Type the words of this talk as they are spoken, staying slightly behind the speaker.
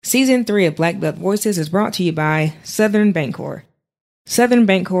Season 3 of Black Belt Voices is brought to you by Southern Bancorp. Southern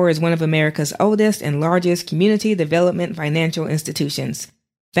Bancorp is one of America's oldest and largest community development financial institutions,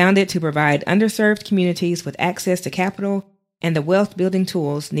 founded to provide underserved communities with access to capital and the wealth-building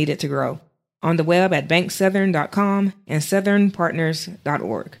tools needed to grow. On the web at banksouthern.com and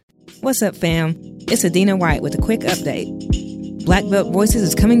southernpartners.org. What's up, fam? It's Adina White with a quick update. Black Belt Voices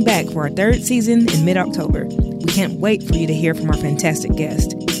is coming back for our third season in mid-October. We can't wait for you to hear from our fantastic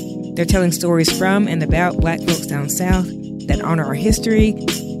guests. They're telling stories from and about Black folks down south that honor our history,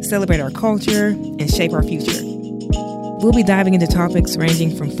 celebrate our culture, and shape our future. We'll be diving into topics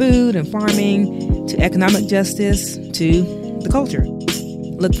ranging from food and farming to economic justice to the culture.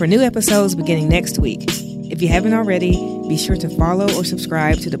 Look for new episodes beginning next week. If you haven't already, be sure to follow or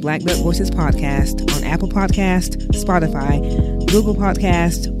subscribe to the Black Belt Voices podcast on Apple Podcast, Spotify, Google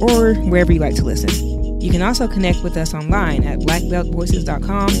Podcast, or wherever you like to listen. You can also connect with us online at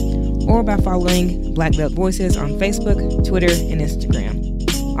blackbeltvoices.com or by following Black Belt Voices on Facebook, Twitter, and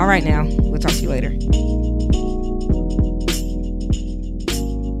Instagram. All right now, we'll talk to you later.